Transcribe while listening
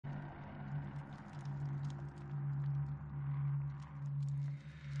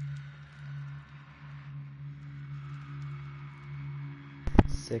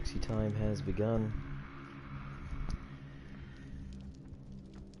Sexy time has begun.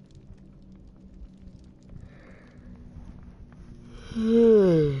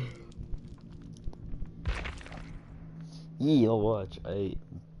 Yeah, I'll watch. I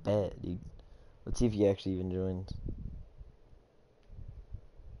bet, dude. Let's see if he actually even joins.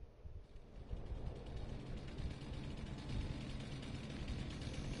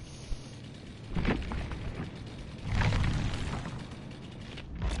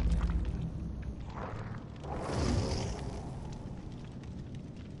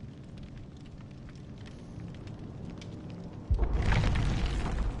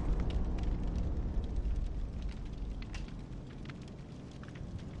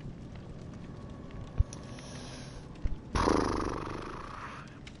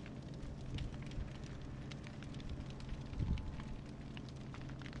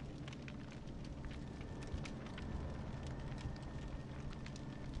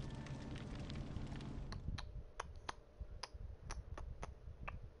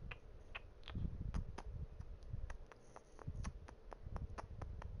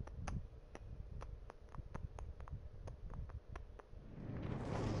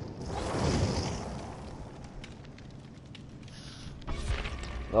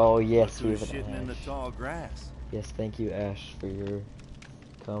 Oh yes, we have an shitting in the Ash. tall grass. Yes, thank you, Ash, for your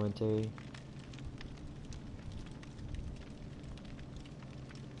commentary.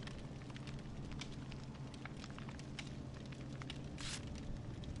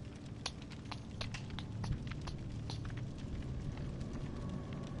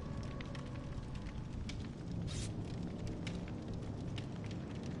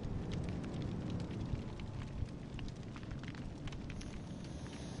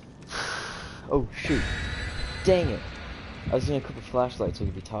 Oh shoot! Dang it! I was gonna equip a flashlight so it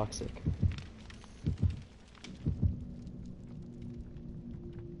could be toxic.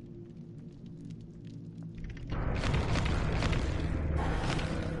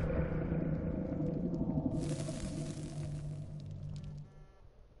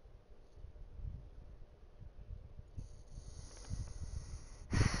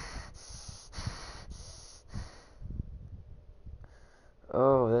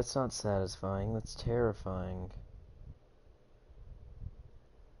 Oh, that's not satisfying. That's terrifying.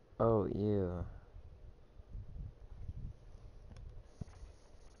 Oh, ew.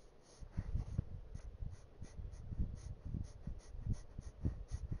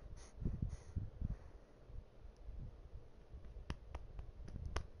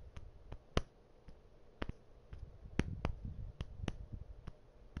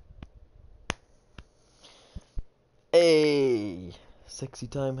 Hey! Sexy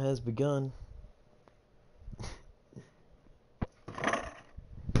time has begun.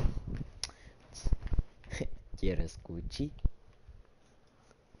 ¿Quieres Gucci?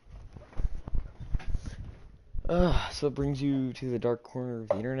 So it brings you to the dark corner of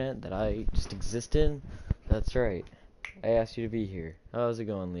the internet that I just exist in? That's right. I asked you to be here. How's it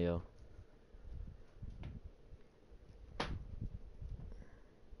going, Leo?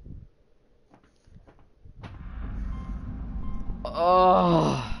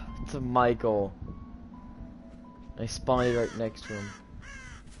 Oh, it's a Michael. I spawned right next to him.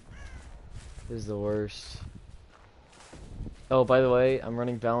 This is the worst. Oh, by the way, I'm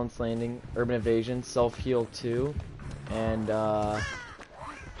running Balanced Landing, Urban Evasion, Self-Heal 2, and,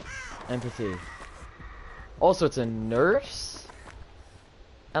 Empathy. Also, it's a nurse?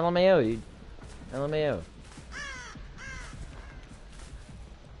 LMAO, dude. LMAO.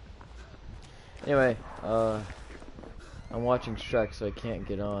 Anyway, I'm watching Shrek, so I can't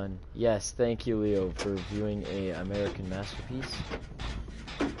get on. Yes, thank you, Leo, for viewing a American masterpiece.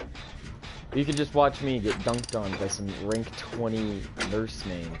 You can just watch me get dunked on by some rank 20 nurse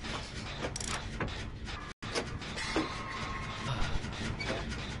main.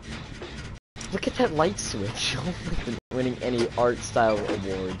 Look at that light switch. I don't like winning any art style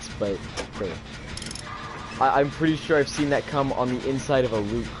awards, but sure. I'm pretty sure I've seen that come on the inside of a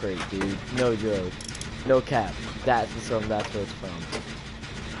loot crate, dude. No joke. No cap. That's where it's from.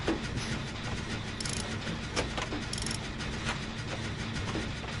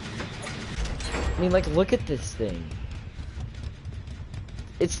 I mean, like, look at this thing.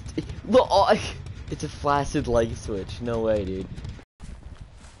 Look, it's a flaccid light switch. No way, dude.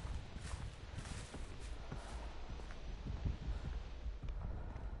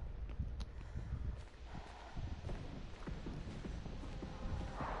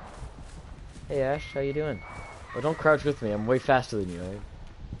 Hey Ash, how you doing? Oh, don't crouch with me. I'm way faster than you, right?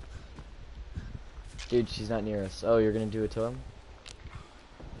 Dude, she's not near us. Oh, you're gonna do it to him?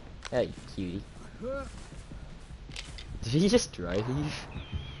 Hey, cutie. Did he just drive?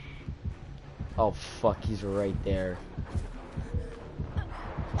 Oh fuck, he's right there.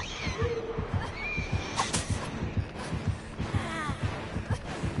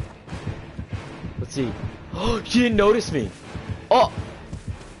 Let's see. Oh, she didn't notice me. Oh.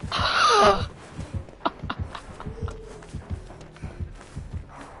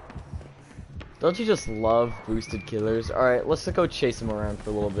 Don't you just love boosted killers? Alright, let's go chase him around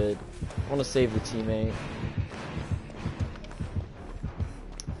for a little bit. I want to save the teammate.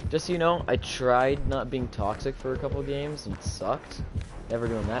 Just so you know, I tried not being toxic for a couple games and it sucked. Never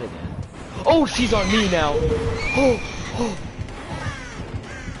doing that again. Oh, she's on me now! Oh.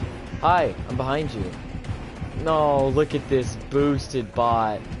 Hi, I'm behind you. No, look at this boosted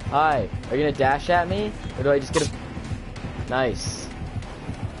bot. Hi, are you gonna dash at me? Or do I just get a... Nice.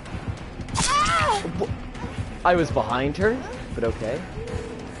 I was behind her, but okay.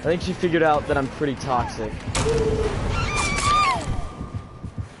 I think she figured out that I'm pretty toxic.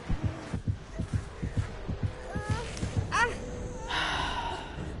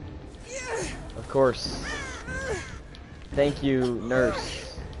 Of course. Thank you,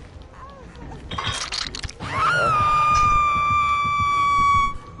 nurse.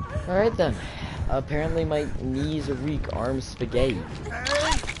 Alright then. Apparently my knees are weak, arms spaghetti.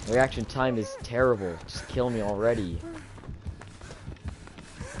 Reaction time is terrible. Just kill me already.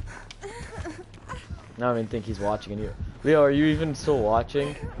 I don't even think he's watching anymore. Leo, are you even still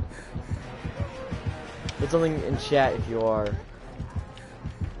watching? Put something in chat if you are.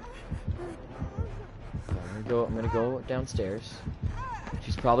 I'm gonna go downstairs.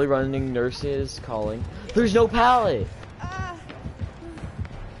 She's probably running. Nurse is calling. There's no pallet!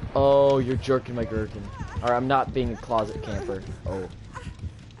 Oh, you're jerking my gherkin. Alright, I'm not being a closet camper. Oh.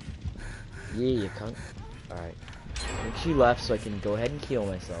 Yeah, you cunt. Alright. I think she left so I can go ahead and heal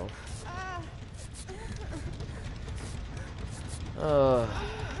myself.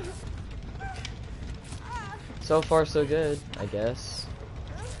 So far so good, I guess.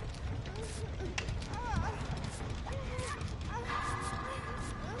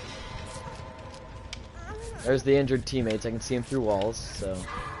 There's the injured teammates. I can see them through walls, so.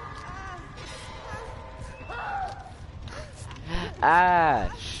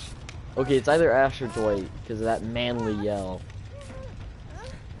 Ash! Okay, it's either Ash or Dwight, because of that manly yell.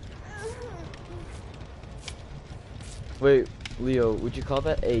 Wait, Leo, would you call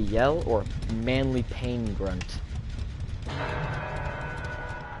that a yell or a manly pain grunt?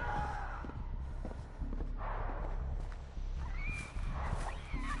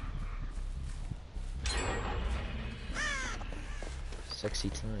 Sexy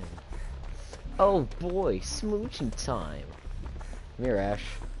time. Oh boy, smooching time. Come here, Ash.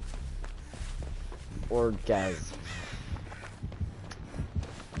 Orgasm.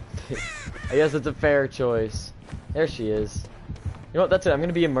 I guess it's a fair choice. There she is. You know what, that's it. I'm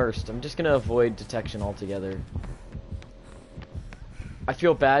gonna be immersed. I'm just gonna avoid detection altogether. I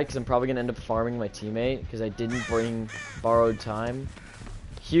feel bad because I'm probably gonna end up farming my teammate because I didn't bring borrowed time.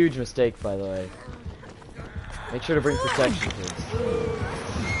 Huge mistake, by the way. Make sure to bring protection, kids.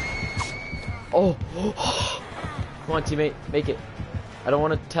 Oh! Come on, teammate. Make it. I don't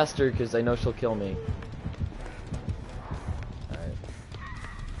want to test her because I know she'll kill me. Alright.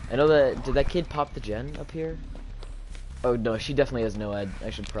 I know that... Did that kid pop the gen up here? Oh, no. She definitely has no ed. I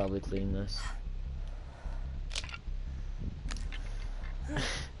should probably clean this.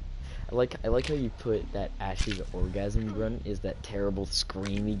 I like how you put that Ash's orgasm grunt is that terrible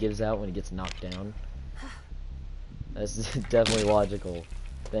scream he gives out when he gets knocked down. That's definitely logical.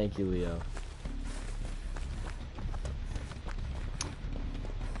 Thank you, Leo.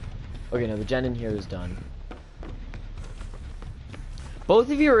 Okay, now the gen in here is done. Both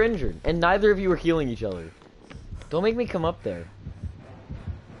of you are injured, and neither of you are healing each other. Don't make me come up there.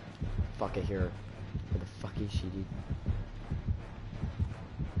 Fuck, I hear her. Where the fuck is she, dude?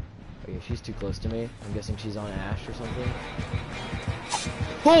 Okay, she's too close to me. I'm guessing she's on Ash or something.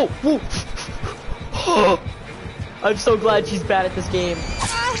 Oh! Whoa! I'm so glad she's bad at this game.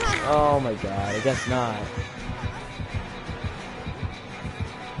 Oh my god, I guess not.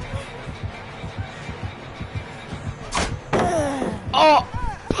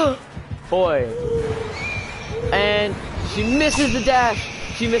 Oh! Boy. And she misses the dash.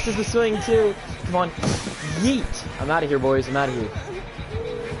 She misses the swing too. Come on. Yeet. I'm out of here, boys. I'm out of here.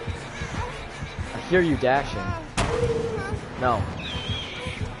 I hear you dashing. No.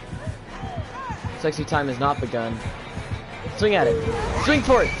 Sexy time has not begun. Swing at it. Swing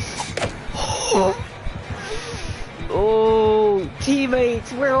for it. Oh,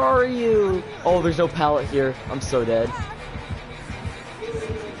 teammates, where are you? Oh, there's no pallet here. I'm so dead.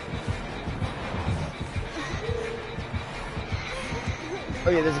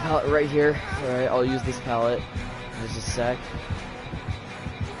 Okay, there's a pallet right here. Alright, I'll use this pallet. Just a sec.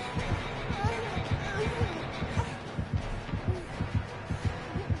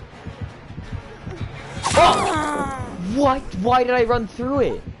 Oh! What? Why did I run through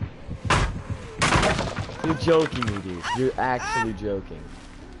it? You're joking me, dude. You're actually joking.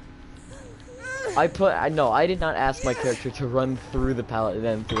 I did not ask my character to run through the pallet and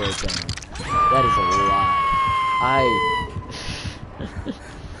then throw it down. That is a lie.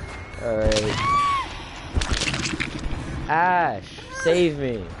 Alright. Ash, save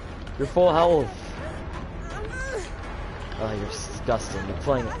me. You're full health. Oh, you're disgusting. You're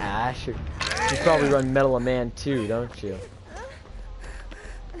playing Ash. You probably run Metal of Man too, don't you?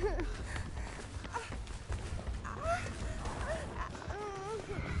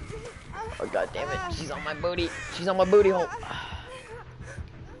 Oh god damn it, she's on my booty. She's on my booty hole.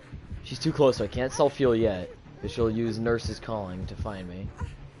 She's too close, so I can't self-heal yet. But she'll use Nurse's Calling to find me.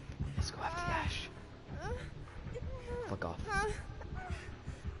 Let's go after the Ash. Fuck off.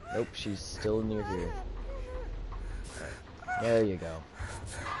 Nope, she's still near here. Right. There you go.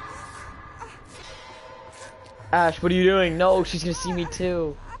 Ash, what are you doing? No, she's gonna see me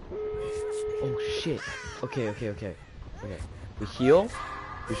too. Oh shit. Okay. We heal,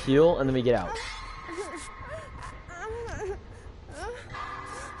 and then we get out.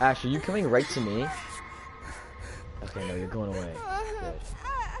 Ash, are you coming right to me? Okay, no, you're going away. Good.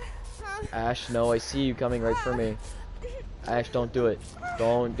 Ash, no, I see you coming right for me. Ash, don't do it.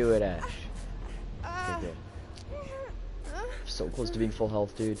 Don't do it, Ash. Okay, good. So close to being full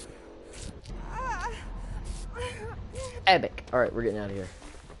health, dude. Epic. Alright, we're getting out of here.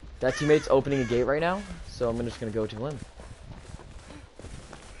 That teammate's opening a gate right now, so I'm just gonna go to him.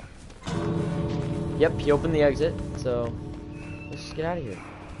 Yep, he opened the exit, so let's just get out of here.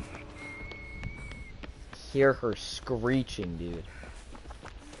 Hear her screeching, dude.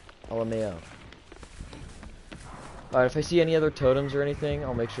 LMAO. Alright, if I see any other totems or anything,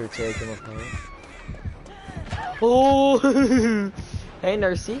 I'll make sure to take them apart. Oh! Hey,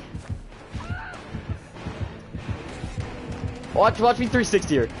 Nursey. Watch me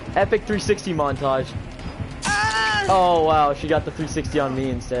 360 her. Epic 360 montage. Oh wow, she got the 360 on me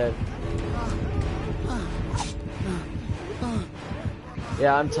instead.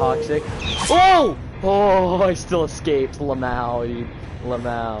 Yeah, I'm toxic. Oh! Oh, I still escaped. Lamau, dude.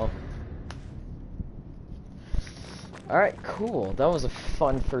 Lamau. Alright, cool. That was a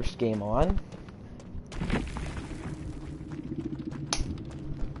fun first game on.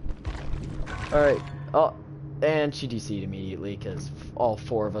 Alright. Oh, and she DC'd immediately because all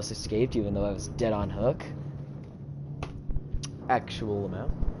 4 of us escaped, even though I was dead on hook. Actual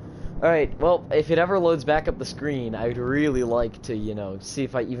amount. Alright, well, if it ever loads back up the screen, I'd really like to, you know, see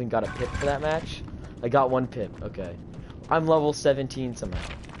if I even got a pip for that match. I got 1 pip, okay. I'm level 17 somehow.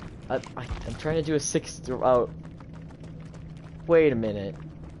 I'm trying to do a 6 out. Wait a minute.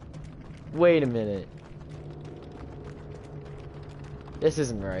 Wait a minute. This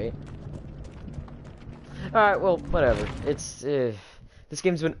isn't right. Alright, well, whatever. It's, this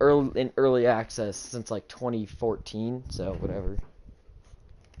game's been in early access since, like, 2014, so whatever.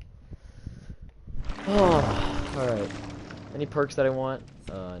 Oh, alright. Any perks that I want?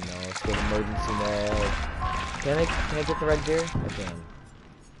 No, let's get emergency mail. Can I get the red gear? I can.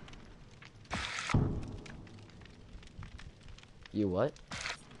 You what?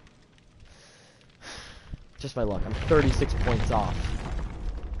 Just my luck. I'm 36 points off.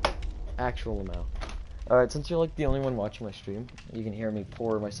 Actual amount. Alright, since you're like the only one watching my stream, you can hear me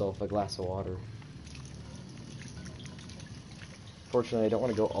pour myself a glass of water. Fortunately, I don't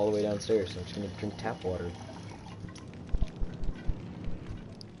want to go all the way downstairs, so I'm just going to drink tap water.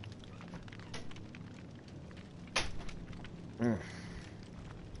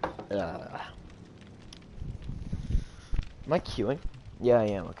 Am I queuing? Yeah, I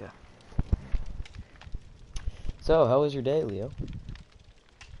am, okay. So, how was your day, Leo?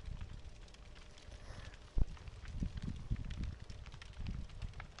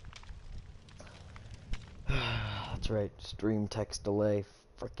 That's right, stream text delay.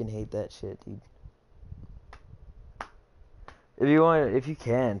 Freaking hate that shit, dude. If you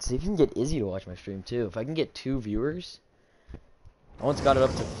can, see if you can get Izzy to watch my stream too. If I can get 2 viewers, I once got it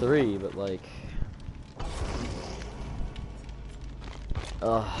up to 3, but like,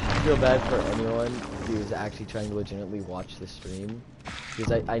 I feel bad for anyone who's actually trying to legitimately watch the stream,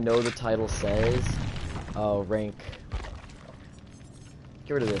 because I know the title says, oh, rank.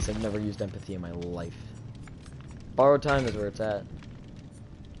 Get rid of this. I've never used empathy in my life. Borrowed time is where it's at.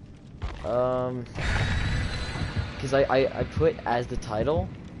 Because I put as the title,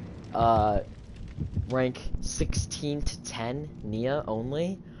 rank 16 to 10 Nia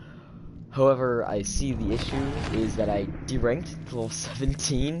only. However, I see the issue is that I deranked to level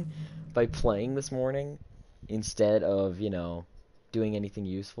 17 by playing this morning instead of, you know, doing anything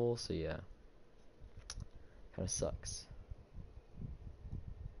useful, so yeah. Kinda sucks.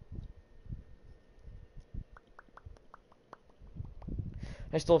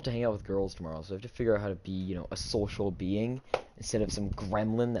 I still have to hang out with girls tomorrow, so I have to figure out how to be, you know, a social being instead of some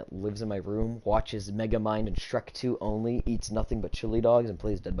gremlin that lives in my room, watches Megamind and Shrek 2 only, eats nothing but chili dogs, and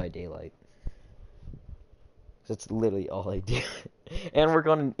plays Dead by Daylight. That's literally all I do. And work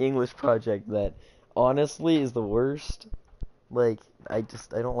on an English project that, honestly, is the worst. Like, I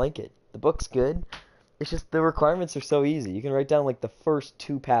don't like it. The book's good. It's just the requirements are so easy. You can write down, like, the first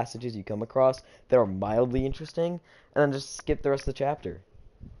 2 passages you come across that are mildly interesting, and then just skip the rest of the chapter.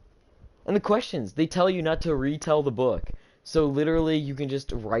 And the questions, they tell you not to retell the book. So literally, you can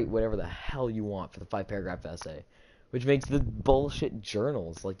just write whatever the hell you want for the 5-paragraph essay. Which makes the bullshit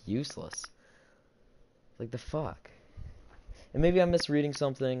journals, like, useless. Like, the fuck? And maybe I'm misreading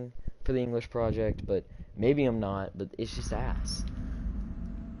something for the English project, but maybe I'm not, but it's just ass.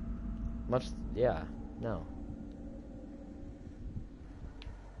 Yeah, no.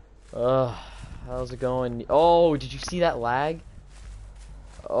 Ugh, how's it going? Oh, did you see that lag?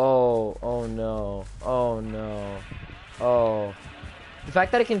 Oh no, oh no, oh. The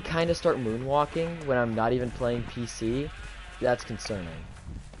fact that I can kind of start moonwalking when I'm not even playing PC, that's concerning.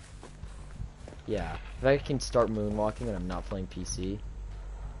 Yeah, if I can start moonwalking when I'm not playing PC,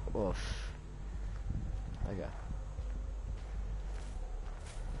 oof. Okay.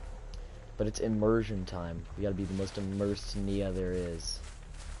 But it's immersion time. We gotta be the most immersed Nia there is.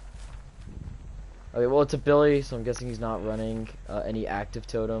 Okay, well, it's a Billy, so I'm guessing he's not running any active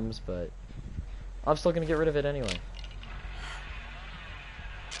totems, but I'm still gonna get rid of it anyway.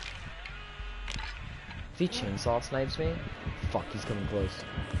 If he chainsaw snipes me, fuck, he's coming close.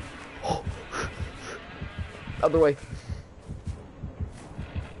 Other way.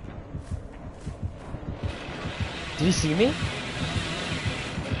 Did he see me?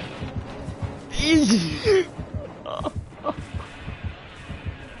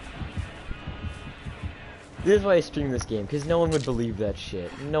 This is why I stream this game, because no one would believe that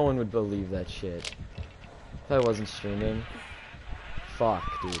shit. No one would believe that shit. If I wasn't streaming. Fuck,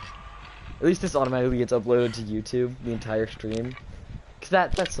 dude. At least this automatically gets uploaded to YouTube, the entire stream. Because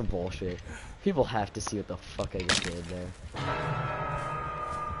that's some bullshit. People have to see what the fuck I just did there.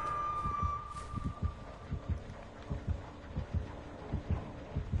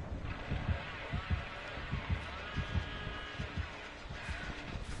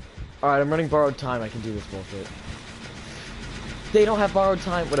 Alright, I'm running borrowed time. I can do this bullshit. They don't have borrowed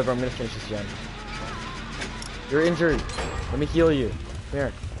time. Whatever, I'm gonna finish this gen. You're injured. Let me heal you. Come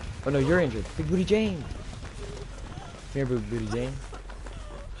here. Oh no, you're injured. Big Booty Jane. Come here, Big Booty Jane.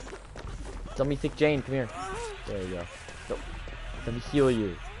 Tell me thick Jane, come here. There you go. Nope. Let me heal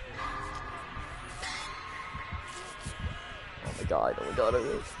you. Oh my god, oh my god,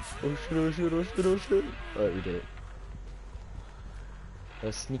 oh shit, oh shit, oh shit, oh shit. Alright, we did it.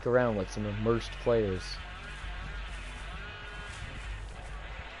 Let's sneak around like some immersed players.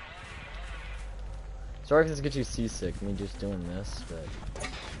 Sorry if this gets you seasick, me just doing this, but...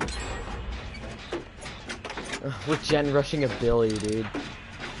 We're gen rushing a Billy, dude.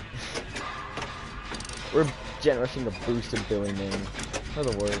 We're gen rushing a boosted Billy main. We're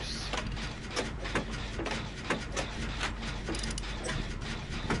the worst.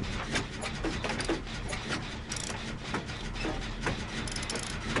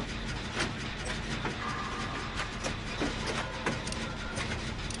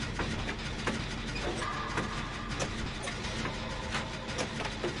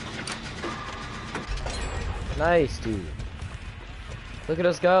 Nice, dude. Look at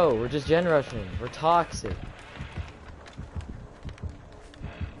us go. We're just gen rushing. We're toxic.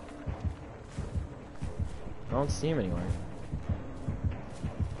 I don't see him anywhere.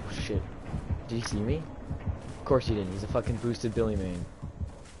 Oh, shit. Did he see me? Of course he didn't. He's a fucking boosted Billy main.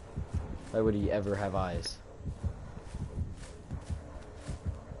 Why would he ever have eyes?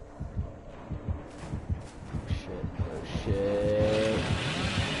 Oh shit. Oh shit.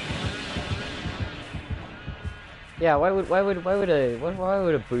 Yeah, why would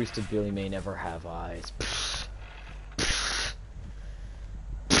a boosted Billy main ever have eyes?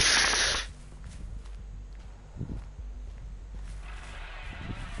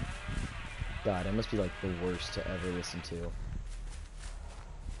 God, I must be like the worst to ever listen to.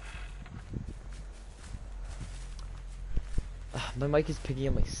 My mic is picking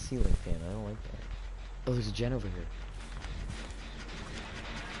up my ceiling fan. I don't like that. Oh, there's a gen over here.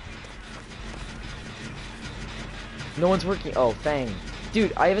 No one's working. Oh, Fang.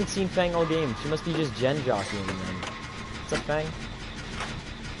 Dude, I haven't seen Fang all game. She must be just gen jockeying then. What's up, Fang?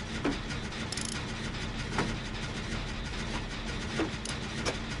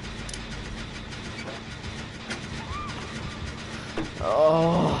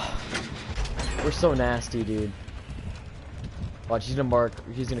 Oh, we're so nasty, dude. Watch, he's gonna mark.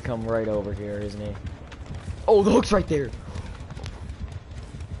 He's gonna come right over here, isn't he? Oh, the hook's right there.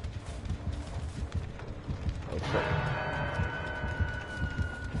 Oh, shit.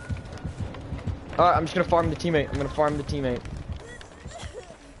 Alright, I'm just gonna farm the teammate. I'm gonna farm the teammate.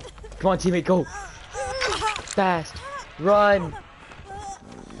 Come on, teammate, go. Fast. Run.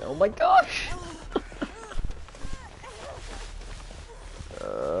 Oh my gosh.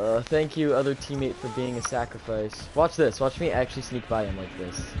 Thank you, other teammate, for being a sacrifice. Watch this. Watch me actually sneak by him like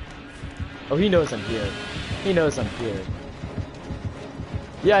this. Oh, he knows I'm here. He knows I'm here.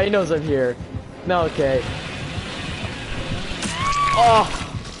 Yeah, he knows I'm here. No, okay. Oh!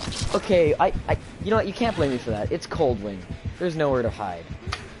 Okay, you know what? You can't blame me for that. It's Coldwing. There's nowhere to hide.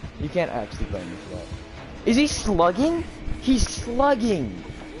 You can't actually blame me for that. Is he slugging? He's slugging!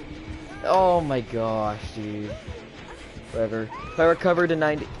 Oh my gosh, dude. Whatever. If I recover to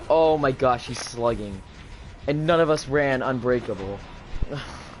 90... Oh my gosh, he's slugging. And none of us ran unbreakable.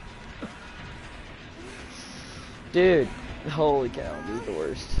 Dude. Holy cow, dude, the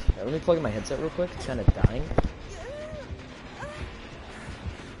worst. Right, let me plug in my headset real quick. It's kind of dying.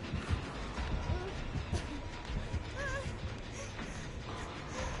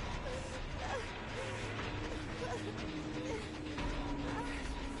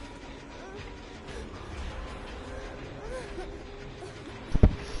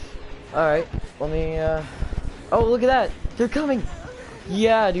 Alright, let me, Oh, look at that! They're coming!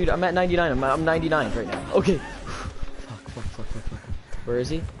 Yeah, dude, I'm at 99. I'm 99 right now. Okay. Fuck. Where is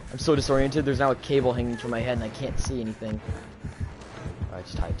he? I'm so disoriented. There's now a cable hanging from my head and I can't see anything. Alright,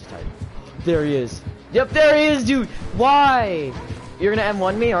 just hide. There he is. Yep, there he is, dude! Why? You're gonna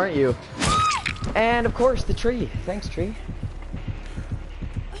M1 me, aren't you? And, of course, the tree. Thanks, tree.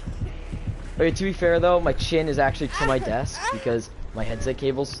 Okay, to be fair, though, my chin is actually to my desk because my headset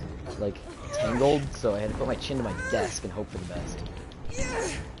cable's, like, tangled, so I had to put my chin to my desk and hope for the best.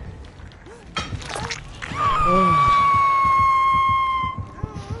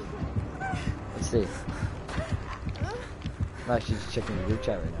 Let's see. I'm actually just checking the group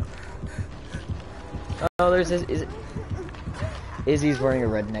chat right now. Oh, there's his, Izzy's wearing a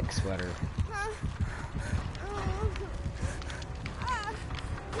redneck sweater.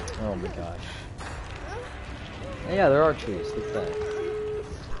 Oh my gosh. Yeah, there are trees. Look at that.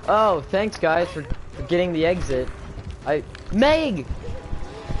 Oh, thanks guys for getting the exit. Meg,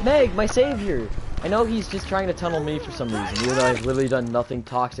 my savior. I know he's just trying to tunnel me for some reason, even though I've literally done nothing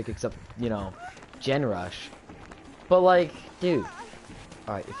toxic except, you know, gen rush. But like, dude.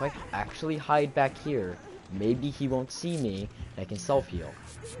 Alright, if I actually hide back here, maybe he won't see me and I can self-heal.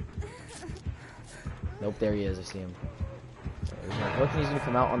 Nope, there he is. I see him. There's my hook and he's gonna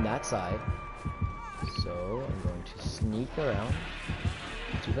come out on that side. So I'm going to sneak around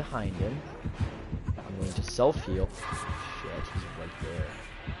to behind him. I'm going to self-heal. Shit, he's right there.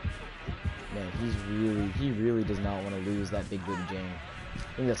 Man, he really does not want to lose that big booty Jane. I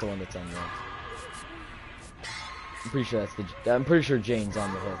think that's the one that's on there. I'm pretty sure Jane's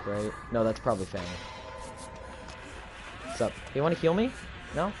on the hook, right? No, that's probably Fanny. What's up? You want to heal me?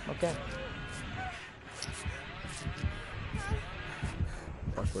 No? Okay.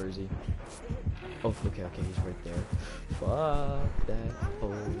 Fuck, where is he? Oh, okay, he's right there. Fuck that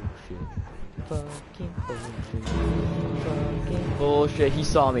bullshit. Fucking bullshit. Fucking bullshit. He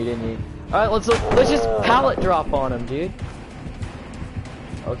saw me, didn't he? Alright, let's just pallet drop on him, dude.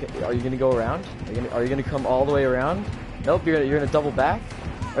 Okay, are you gonna go around? Are you gonna come all the way around? Nope, you're gonna double back?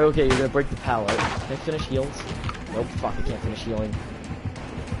 Okay, you're gonna break the pallet. Can I finish heals? Nope, fuck, I can't finish healing.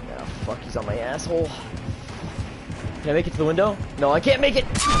 Ah, fuck, he's on my asshole. Can I make it to the window? No, I can't make it!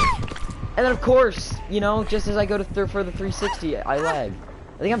 And then of course, you know, just as I go to for the 360, I lag.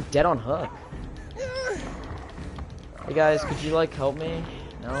 I think I'm dead on hook. Hey guys, could you like help me?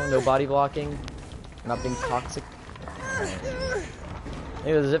 No body blocking? Not being toxic?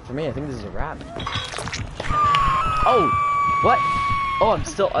 Maybe this is it for me. I think this is a wrap. Oh! What? Oh,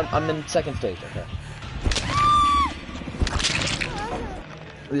 I'm in second stage. Okay.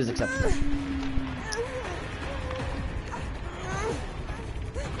 This is acceptable.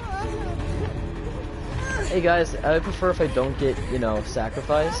 Hey guys, I would prefer if I don't get, you know,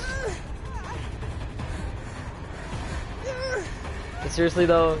 sacrificed. But seriously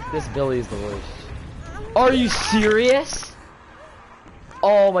though, this Billy is the worst. Are you serious?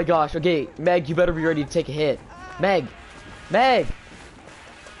 Oh my gosh, okay, Meg, you better be ready to take a hit. Meg! Meg!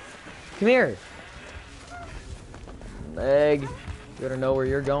 Come here! Meg, you better know where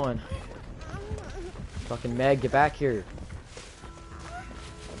you're going. Fucking Meg, get back here.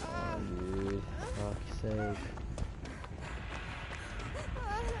 Come on, dude. For fuck's sake.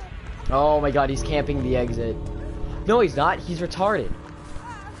 Oh my god, he's camping the exit. No, he's not. He's retarded.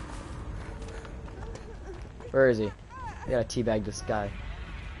 Where is he? I gotta teabag this guy.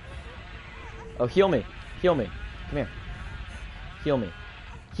 Oh, heal me. Heal me. Come here. Heal me.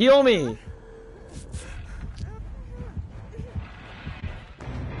 Heal me!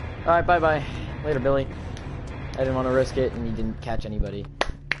 Alright, bye-bye. Later, Billy. I didn't want to risk it, and he didn't catch anybody.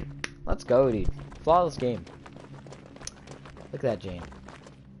 Let's go, dude. Flawless game. Look at that Jane.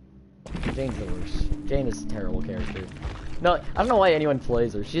 Jane's the worst. Jane is a terrible character. No, I don't know why anyone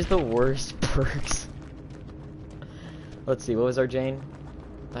plays her. She's the worst perks. Let's see, what was our Jane?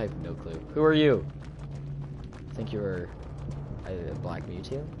 I have no clue. Who are you? I think you were a Black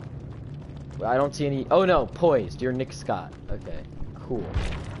Mewtwo? Well, I don't see any... Oh no, Poised. You're Nick Scott. Okay, cool.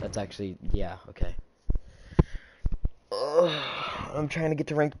 That's actually... Yeah, okay. Ugh, I'm trying to get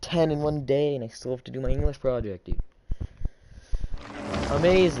to rank 10 in one day, and I still have to do my English project, dude.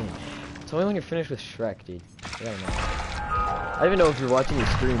 Amazing. Tell me when you're finished with Shrek, dude. I don't know. I don't even know if you're watching the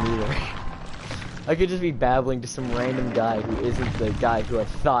stream either. I could just be babbling to some random guy who isn't the guy who I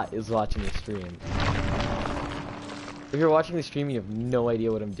thought is watching the stream. If you're watching the stream and you have no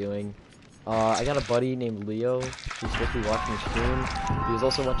idea what I'm doing, I got a buddy named Leo who's supposed to be watching the stream. He was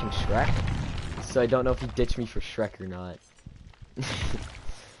also watching Shrek, so I don't know if he ditched me for Shrek or not.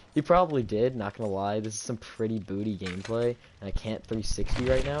 He probably did, not gonna lie. This is some pretty booty gameplay, and I can't 360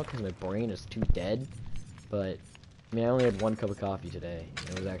 right now because my brain is too dead. But I mean, I only had one cup of coffee today.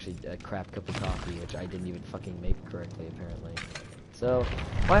 It was actually a crap cup of coffee, which I didn't even fucking make correctly, apparently. So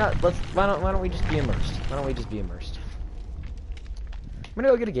why not? Why don't we just be immersed? Why don't we just be immersed? I'm gonna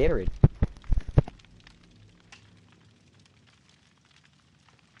go get a Gatorade.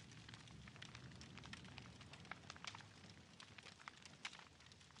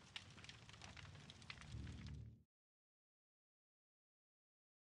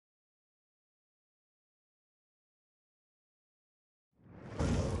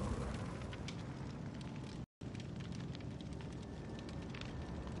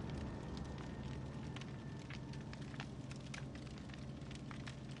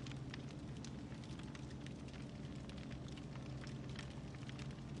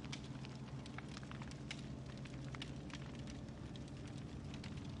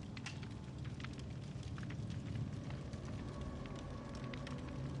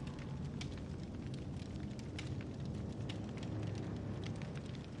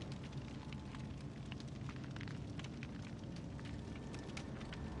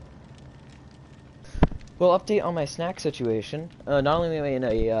 Well, update on my snack situation. Not only am I in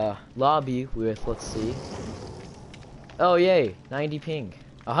a lobby with, let's see. Oh yay, 90 ping,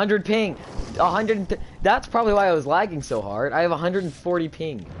 100 ping, 100. That's probably why I was lagging so hard. I have 140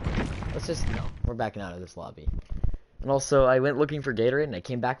 ping. Let's just no. We're backing out of this lobby. And also, I went looking for Gatorade and I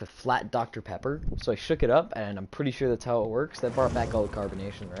came back with flat Dr. Pepper. So I shook it up, and I'm pretty sure that's how it works. That brought back all the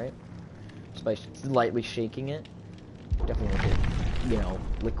carbonation, right? Just by lightly shaking it. Definitely won't get, you know,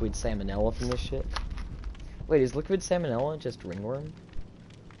 liquid salmonella from this shit. Wait, is liquid salmonella just ringworm?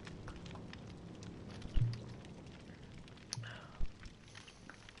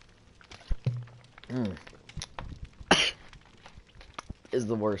 Is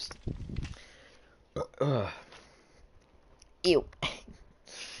the worst. Ew.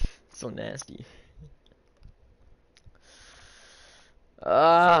 So nasty.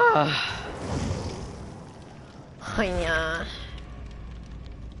 Hiya.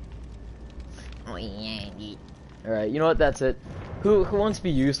 Oh yeah, dude. Alright, you know what, that's it. Who wants to be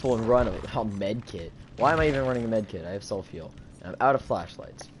useful and run a med kit? Why am I even running a med kit? I have self-heal. I'm out of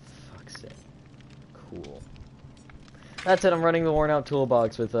flashlights. Fuck's sake. Cool. That's it, I'm running the worn out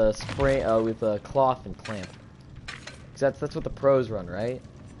toolbox with a spray with a cloth and clamp. Cause that's what the pros run, right?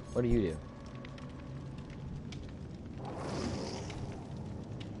 What do you do?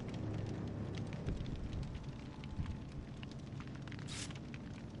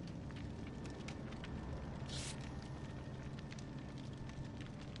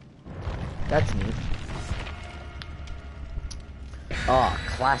 That's neat. Ah,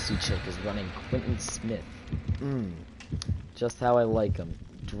 classy chick is running Quentin Smith. Just how I like him.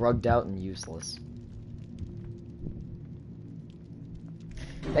 Drugged out and useless.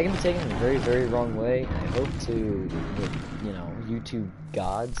 That can be taken in a very, very wrong way. I hope to, you know, YouTube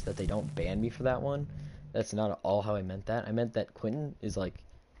gods that they don't ban me for that one. That's not at all how I meant that. I meant that Quentin is like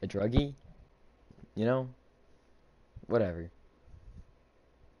a druggie, you know? Whatever.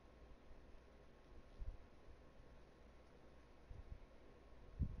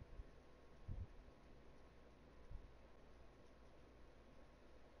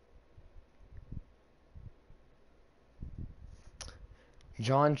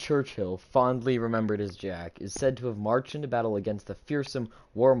 John Churchill, fondly remembered as Jack, is said to have marched into battle against the fearsome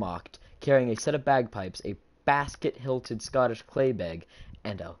Wehrmacht, carrying a set of bagpipes, a basket-hilted Scottish claybag,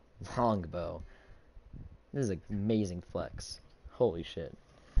 and a longbow. This is an amazing flex. Holy shit.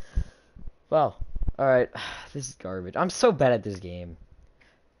 Well, alright. This is garbage. I'm so bad at this game.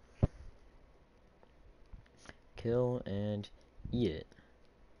 Kill and eat it.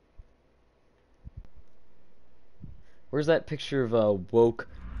 Where's that picture of woke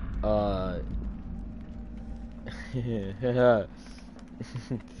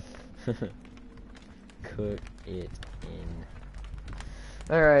cook it in.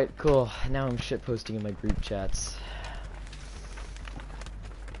 Alright, cool. Now I'm shitposting in my group chats.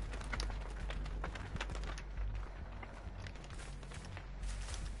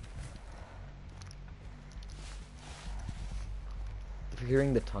 If you're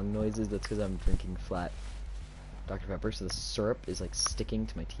hearing the tongue noises, that's because I'm drinking flat Dr. Pepper, so the syrup is like sticking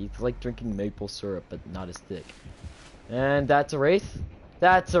to my teeth. It's like drinking maple syrup, but not as thick. And that's a wraith?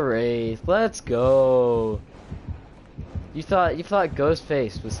 That's a wraith. Let's go. You thought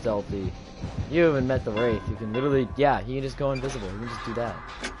Ghostface was stealthy. You haven't met the wraith. You can literally, yeah, he can just go invisible. You can just do that.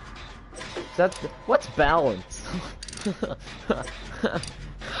 So that's, what's balance? Okay,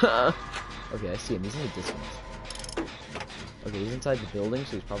 I see him. He's in the distance. Okay, he's inside the building,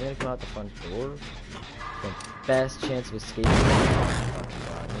 so he's probably gonna come out the front door. The best chance of escaping. Oh,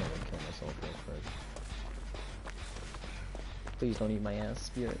 God, I'm gonna kill myself real quick. Please don't eat my ass,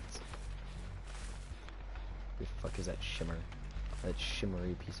 spirits. Who the fuck is that shimmer? That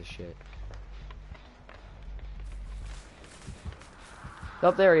shimmery piece of shit. Oh,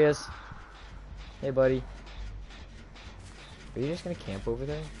 there he is. Hey, buddy. Are you just gonna camp over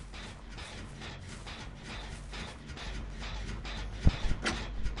there?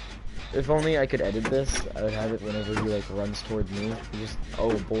 If only I could edit this, I would have it whenever he like runs toward me. He just,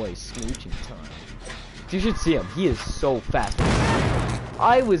 oh boy, smooching time. You should see him. He is so fast.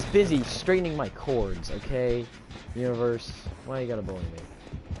 I was busy straightening my cords, okay? Universe, why you gotta bully me?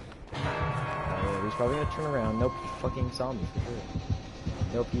 Oh, he's probably gonna turn around. Nope, he fucking saw me for sure.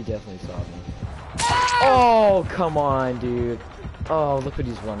 Nope, he definitely saw me. Oh, come on, dude. Oh, look what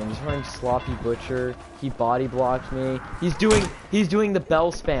he's running. He's running Sloppy Butcher. He body blocked me. He's doing the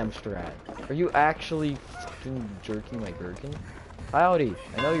bell spam strat. Are you actually fucking jerking my gherkin? Howdy.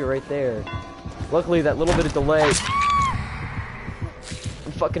 I know you're right there. Luckily, that little bit of delay. I'm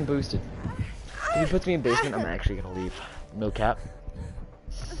fucking boosted. If he puts me in basement, I'm actually gonna leave. No cap.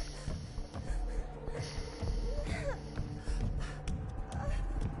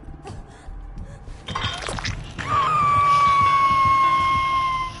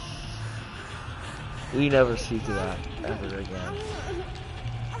 We never see to that ever again.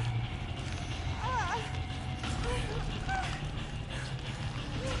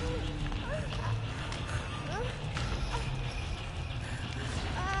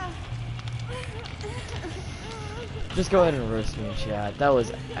 Just go ahead and roast me in chat. That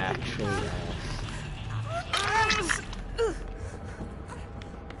was actually ass.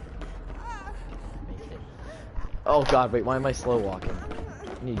 Oh god, wait, why am I slow walking?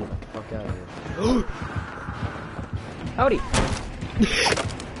 I need to get the fuck out of here. Howdy!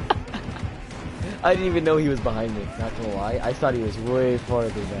 I didn't even know he was behind me, not gonna lie. I thought he was way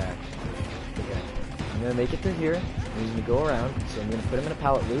farther back. Okay. I'm gonna make it through here. He's gonna go around, so I'm gonna put him in a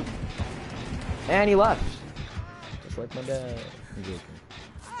pallet loop. And he left! Just like my dad. I'm joking.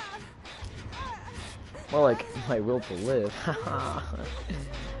 More like my will to live.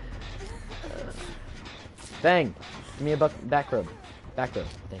 Bang! Give me a back rub. Back rub.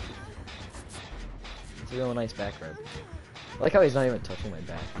 Thank you. It's a real nice back rub. I like how he's not even touching my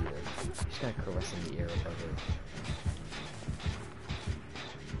back either. He's just kind of caressing the air above it.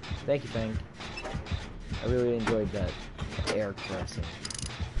 Thank you, Fang. I really enjoyed that air caressing.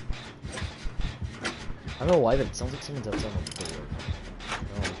 I don't know why, but it sounds like someone's outside my door. I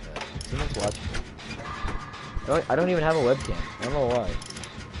don't like that. Someone's watching me. I don't even have a webcam. I don't know why.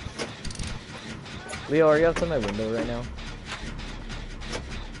 Leo, are you outside my window right now?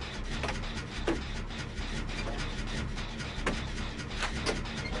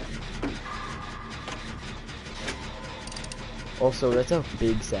 Also, that's a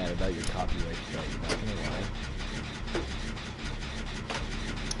big sad about your copyright strike, not gonna lie.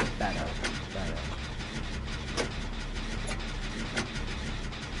 Bad out. Bad out.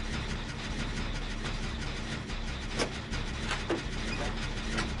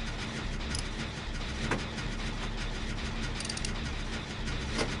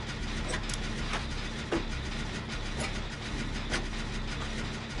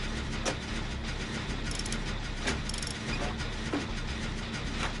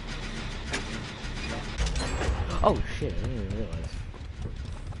 Oh shit, I didn't even realize.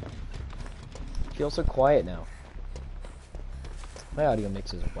 Feels so quiet now. My audio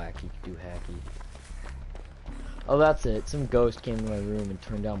mix is wacky, doohacky. Oh, that's it. Some ghost came to my room and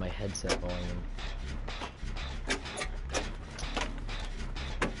turned down my headset volume.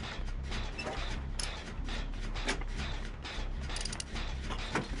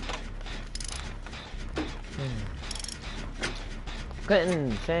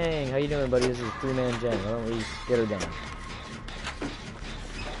 Quentin, Fang, how you doing, buddy? This is 3-man gen. Why don't we get her done?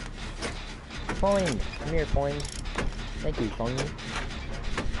 Coin, come here, Coin. Thank you, Fung.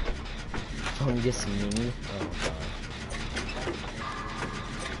 Fungus me. Oh god.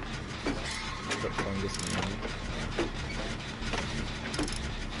 Put fungus me.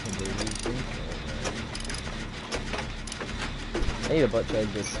 I need a butt chug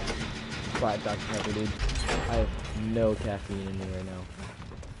this flat Dr. Pepper, dude. I have no caffeine in me right now.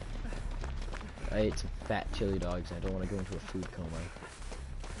 I ate some fat chili dogs and I don't want to go into a food coma.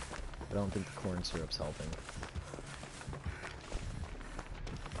 I don't think the corn syrup's helping.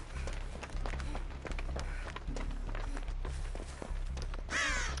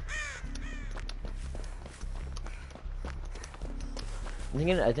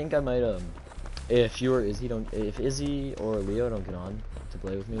 I think I might if you or Izzy if Izzy or Leo don't get on to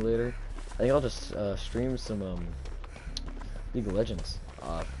play with me later, I think I'll just stream some League of Legends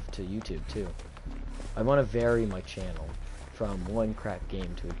to YouTube too. I want to vary my channel from one crap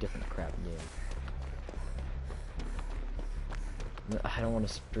game to a different crap game. I don't want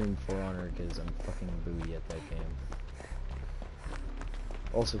to stream For Honor because I'm fucking booty at that game.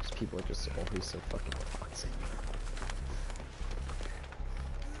 Also because people are just always so fucking toxic.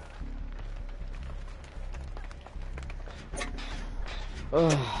 Oh,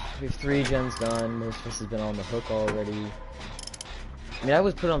 we have 3 gens done. Most of us has been on the hook already. I mean, I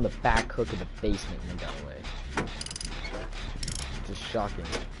was put on the back hook of the basement and then got away. Just shocking.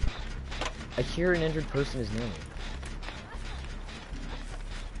 I hear an injured person is near me.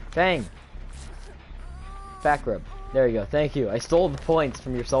 Bang! Back rub. There you go. Thank you. I stole the points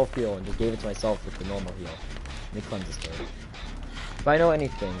from your self heal and just gave it to myself with the normal heal. Let me cleanse this bird. If I know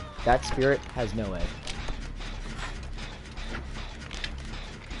anything, that spirit has no egg.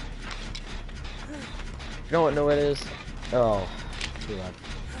 You know what no it is? Oh, too loud.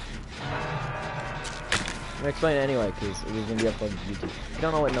 I'm gonna explain it anyway because it was gonna be uploaded to YouTube. If you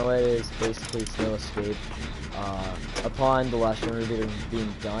don't know what Noah is, basically it's no escape. Upon the last run review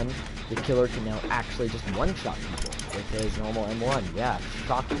being done, the killer can now actually just one-shot people with his normal M1. Yeah,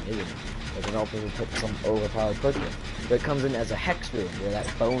 shocking, isn't it? The developer will put some overpowered perk in. But it comes in as a hex room where that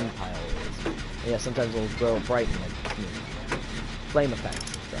bone pile is. And yeah, sometimes it'll grow bright and like flame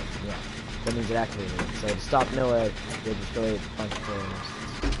effects and stuff. Yeah. That means it activated. So to stop Noah, you'll destroy a bunch of flames.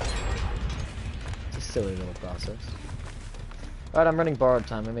 It's a silly little process. Alright, I'm running borrowed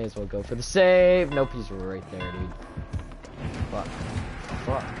time. I may as well go for the save. Nope, he's right there, dude. Fuck.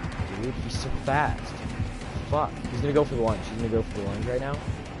 Fuck, dude. He's so fast. Fuck. He's gonna go for the lunge. He's gonna go for the lunge right now.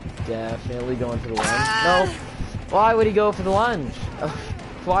 Definitely going for the lunge. No! Why would he go for the lunge?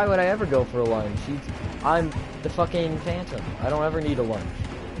 Why would I ever go for a lunge? I'm the fucking Phantom. I don't ever need a lunge.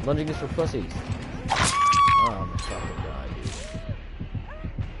 Lunging is for pussies. Oh my fucking god, dude.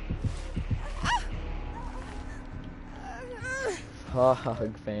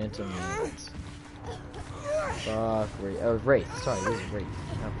 Fuck Phantom units. Fuck Wraith. Oh, Wraith. Sorry, this is Wraith,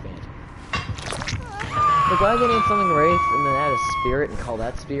 not Phantom. Like, why they name something Wraith and then add a spirit and call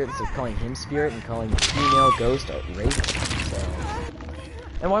that spirit instead of calling him spirit and calling the female ghost a Wraith? So.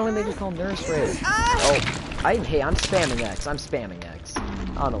 And why wouldn't they just call Nurse Wraith? Oh, hey, I'm spamming X. I'm spamming X.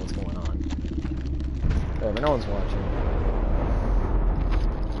 I don't know what's going on. Whatever, no one's watching.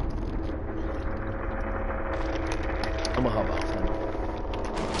 I'm a hub off then.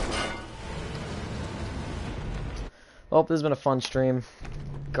 Well, this has been a fun stream.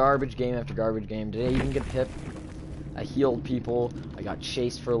 Garbage game after garbage game. Did I even get hit? I healed people. I got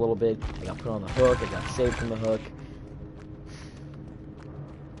chased for a little bit. I got put on the hook. I got saved from the hook.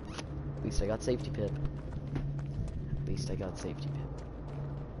 At least I got safety pip. At least I got safety pip.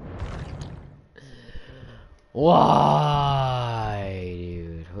 Why,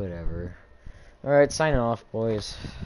 dude? Whatever. Alright, signing off, boys.